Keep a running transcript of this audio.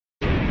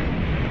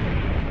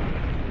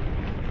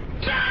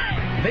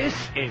This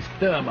is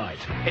Thermite.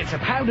 It's a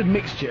powdered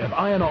mixture of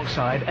iron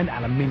oxide and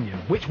aluminium,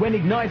 which when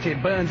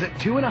ignited burns at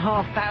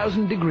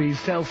 2,500 degrees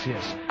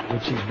Celsius,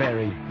 which is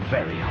very,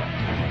 very hot.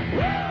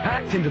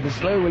 Packed into the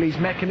slow-release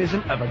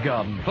mechanism of a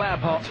garden flower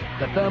pot,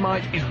 the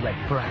Thermite is ready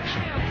for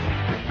action.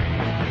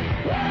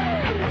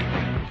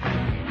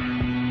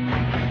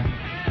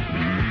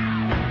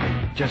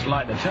 Just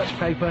like the touch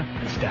paper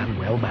and stand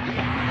well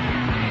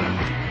back.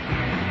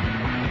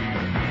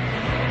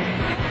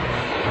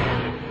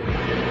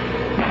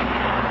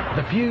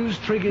 The fuse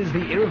triggers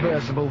the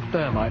irreversible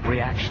Thermite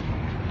reaction.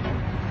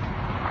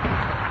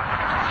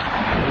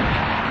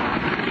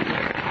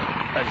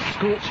 As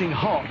scorching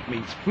hot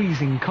meets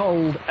freezing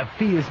cold, a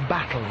fierce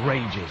battle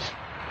rages.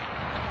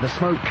 The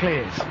smoke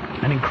clears,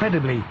 and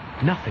incredibly,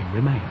 nothing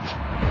remains.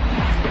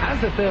 As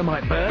the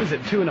Thermite burns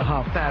at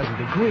 2,500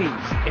 degrees,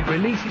 it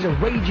releases a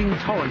raging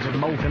torrent of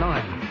molten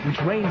iron, which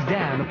rains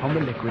down upon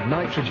the liquid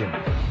nitrogen,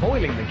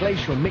 boiling the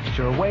glacial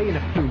mixture away in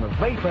a plume of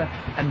vapor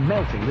and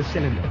melting the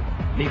cylinder,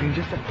 leaving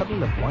just a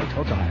puddle of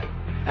white-hot iron.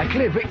 A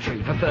clear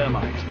victory for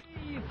Thermite.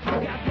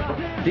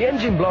 The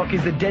engine block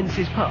is the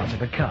densest part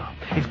of a car.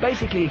 It's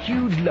basically a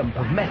huge lump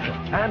of metal,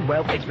 and,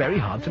 well, it's very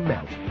hard to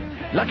melt.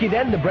 Lucky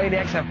then, the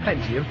Brainiacs have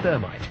plenty of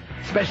Thermite,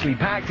 specially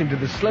packed into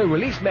the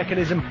slow-release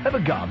mechanism of a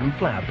garden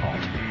flower pot.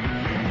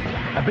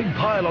 A big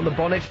pile on the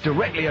bonnet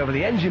directly over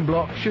the engine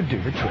block should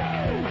do the trick.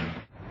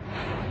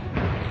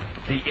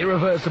 The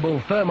irreversible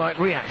Thermite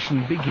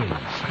reaction begins.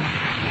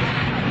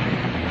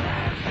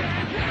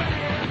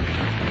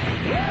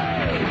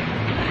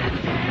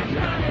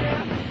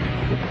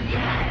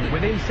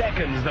 Within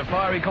seconds, the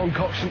fiery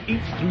concoction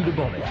eats through the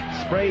bonnet,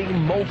 spraying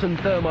molten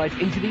Thermite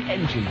into the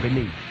engine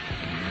beneath.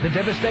 The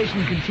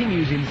devastation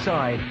continues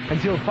inside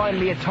until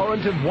finally a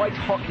torrent of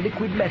white-hot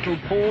liquid metal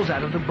pours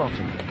out of the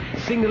bottom,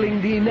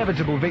 signalling the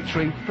inevitable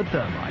victory for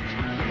Thermite.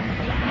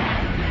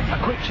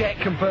 A quick check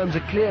confirms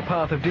a clear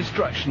path of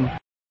destruction.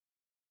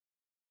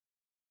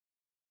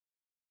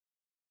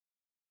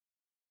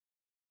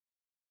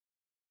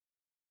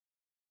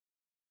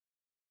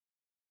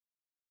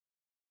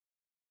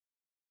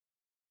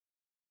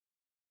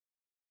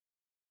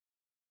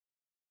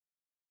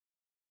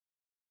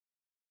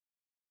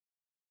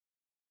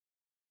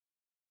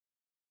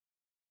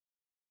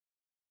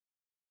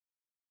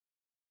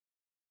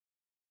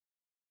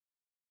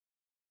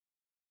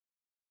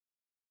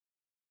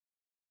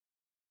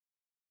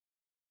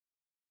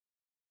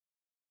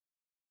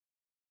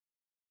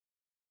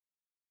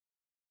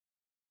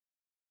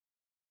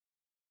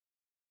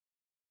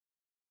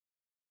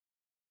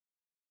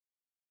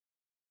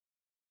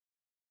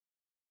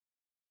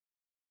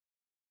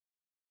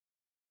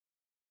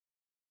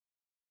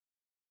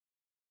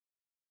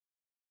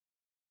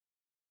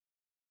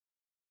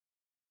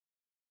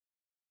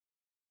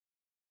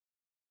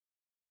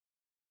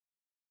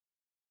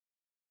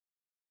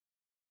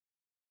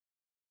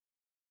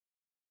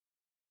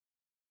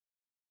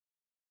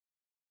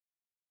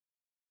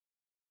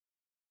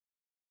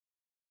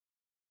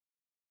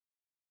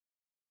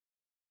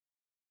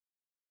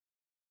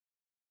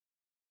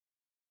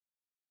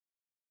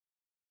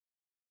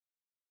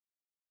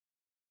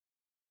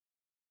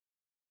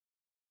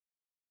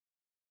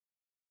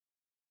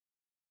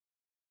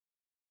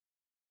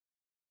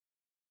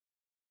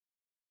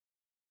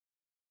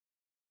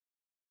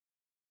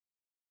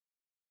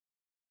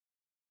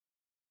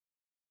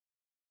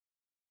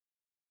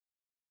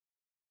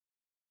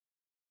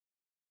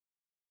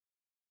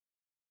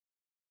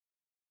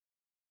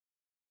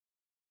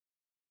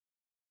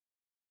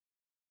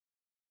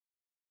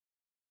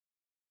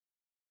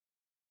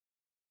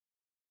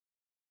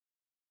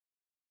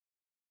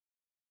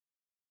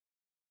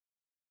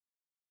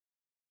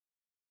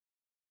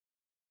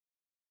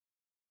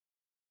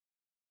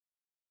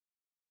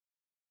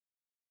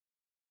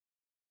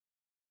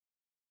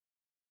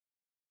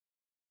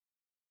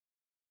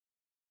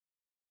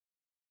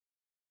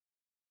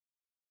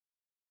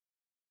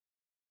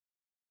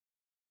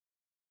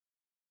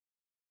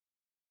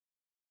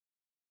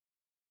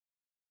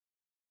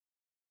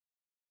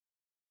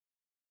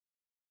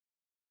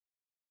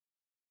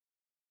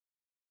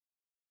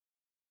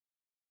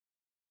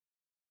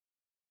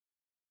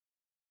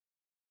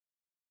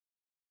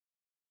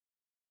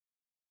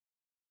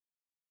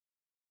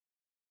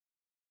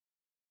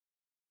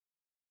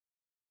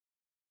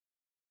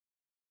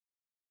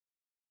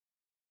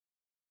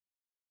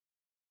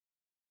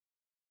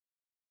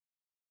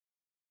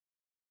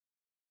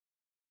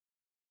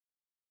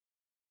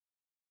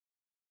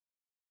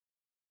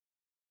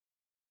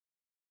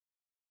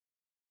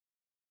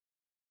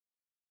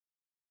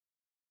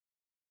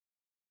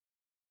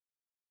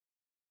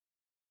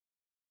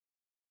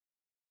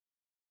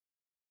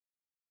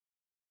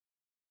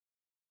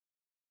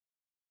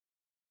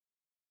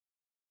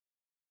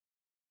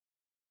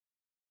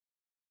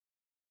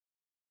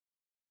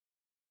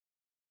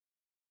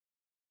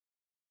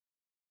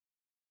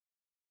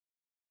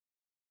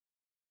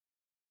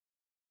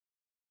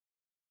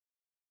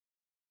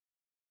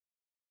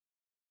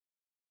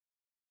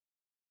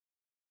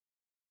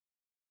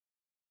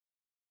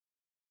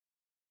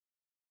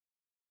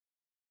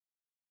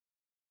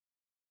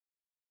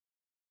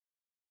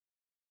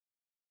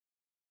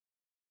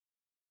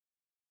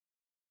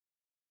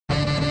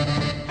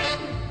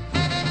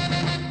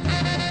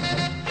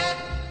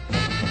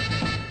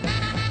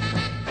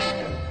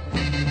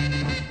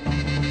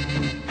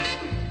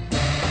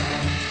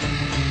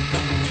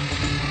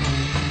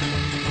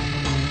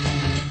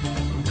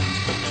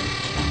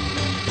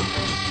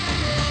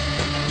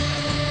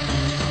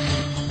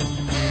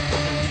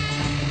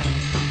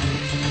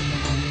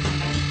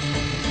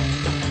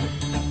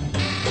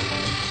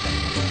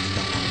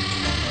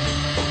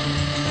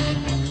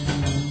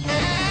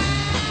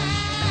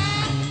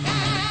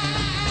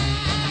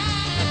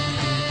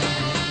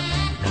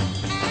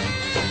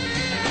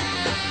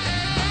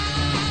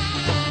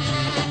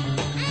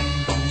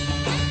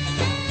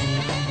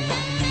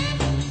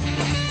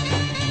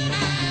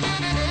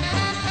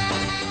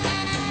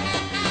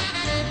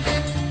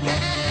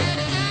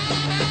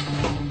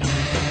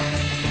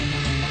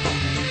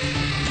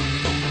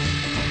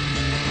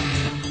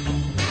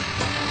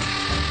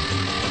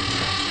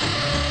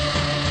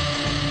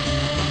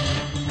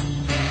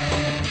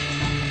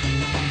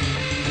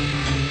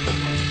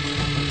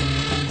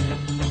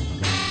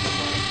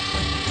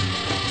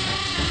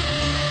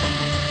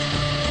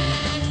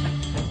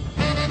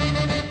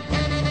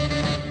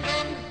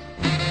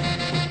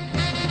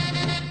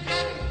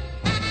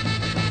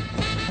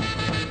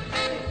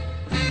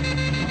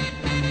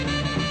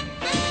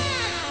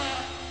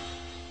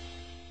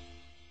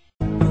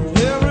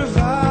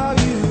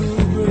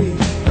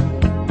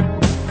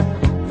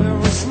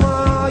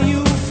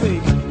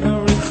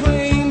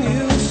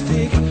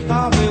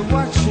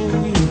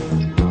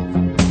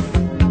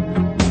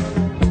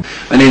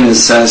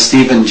 is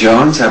Stephen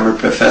Jones. I'm a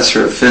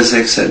professor of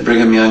physics at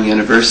Brigham Young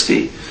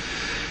University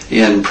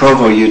in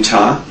Provo,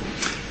 Utah.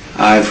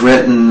 I've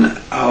written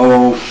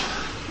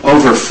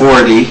over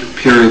 40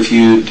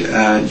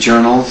 peer-reviewed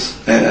journals,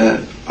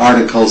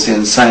 articles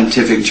in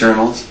scientific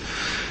journals.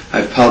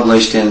 I've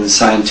published in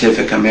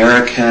Scientific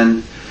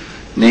American,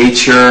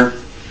 Nature,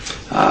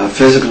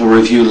 Physical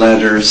Review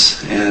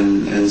Letters,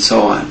 and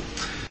so on.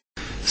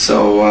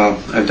 So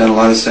I've done a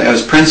lot of stuff. I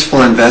was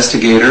principal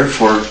investigator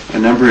for a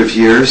number of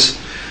years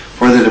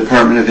for the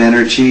Department of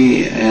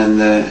Energy in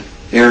the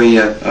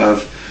area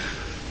of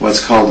what's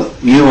called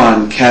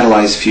muon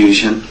catalyzed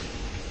fusion.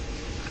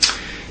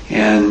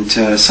 And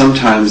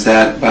sometimes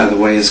that, by the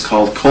way, is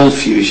called cold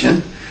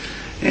fusion.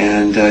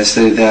 And I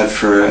studied that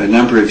for a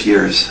number of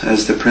years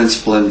as the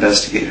principal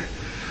investigator.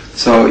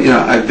 So,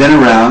 I've been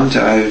around.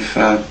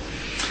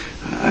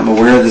 I'm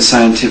aware of the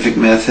scientific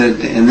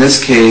method. In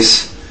this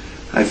case,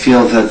 I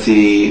feel that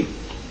the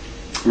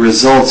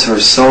results are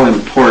so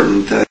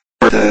important that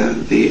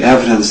the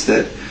evidence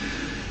that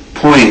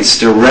points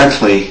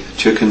directly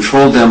to a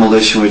controlled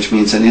demolition, which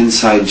means an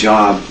inside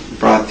job,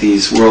 brought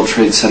these World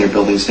Trade Center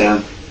buildings down.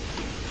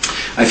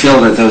 I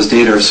feel that those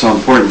data are so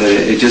important that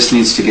it just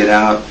needs to get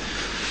out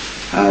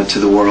to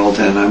the world,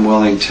 and I'm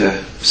willing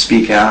to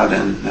speak out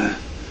and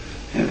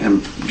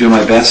do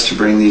my best to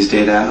bring these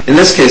data out. In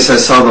this case, I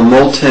saw the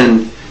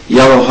molten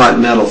yellow hot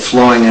metal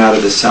flowing out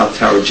of the South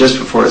Tower just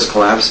before its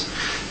collapse,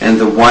 and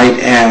the white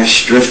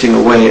ash drifting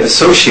away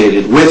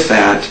associated with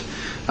that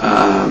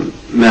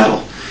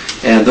metal.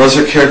 And those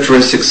are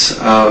characteristics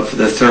of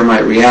the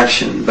thermite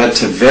reaction. But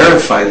to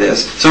verify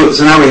this, so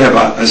now we have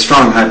a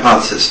strong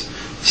hypothesis.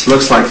 This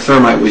looks like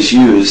thermite was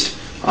used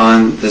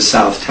on the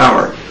South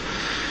Tower.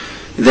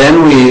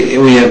 Then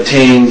we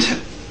obtained,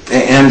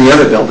 and the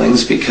other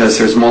buildings, because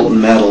there's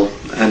molten metal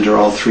under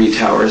all three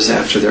towers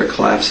after their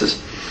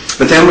collapses.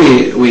 But then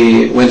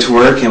we went to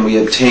work and we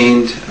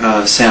obtained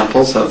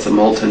samples of the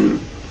molten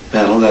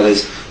metal that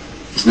is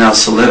now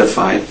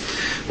solidified.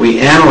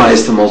 We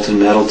analyzed the molten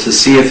metal to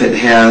see if it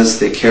has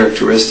the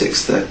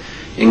characteristics, the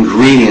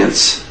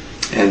ingredients,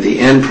 and the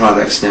end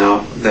products now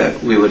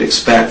that we would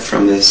expect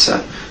from this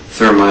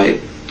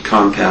thermite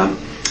compound,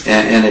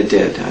 and it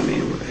did. I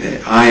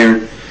mean,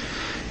 iron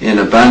in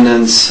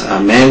abundance,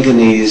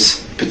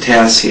 manganese,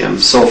 potassium,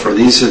 sulfur.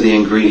 These are the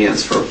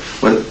ingredients for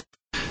what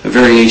a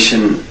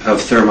variation of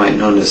thermite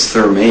known as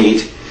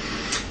thermate,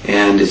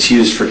 and it's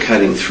used for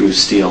cutting through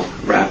steel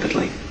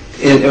rapidly.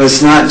 It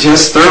was not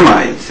just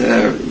thermite,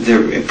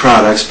 the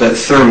products, but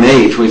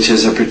thermate, which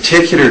is a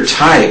particular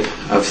type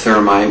of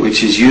thermite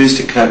which is used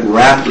to cut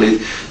rapidly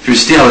through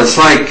steel. It's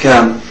like,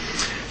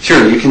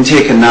 sure, you can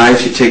take a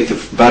knife, you take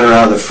the butter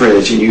out of the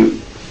fridge, and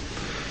you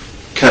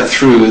cut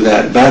through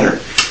that butter.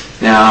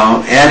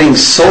 Now, adding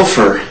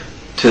sulfur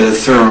to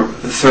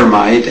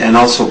thermite and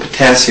also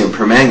potassium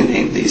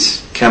permanganate,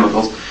 these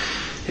chemicals,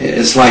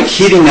 it's like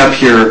heating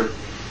up your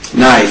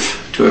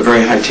knife to a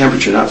very high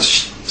temperature. Now it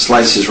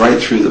slices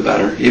right through the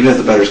butter. Even if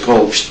the butter's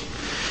cold,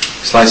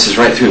 slices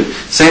right through.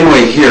 Same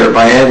way here,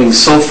 by adding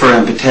sulfur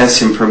and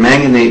potassium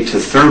permanganate to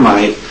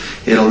thermite,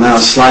 it'll now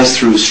slice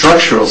through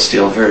structural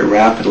steel very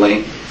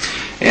rapidly.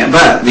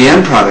 But the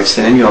end products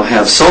then, you'll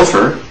have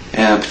sulfur,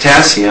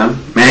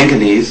 potassium,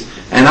 manganese,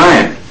 and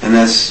iron. And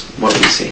that's what we see.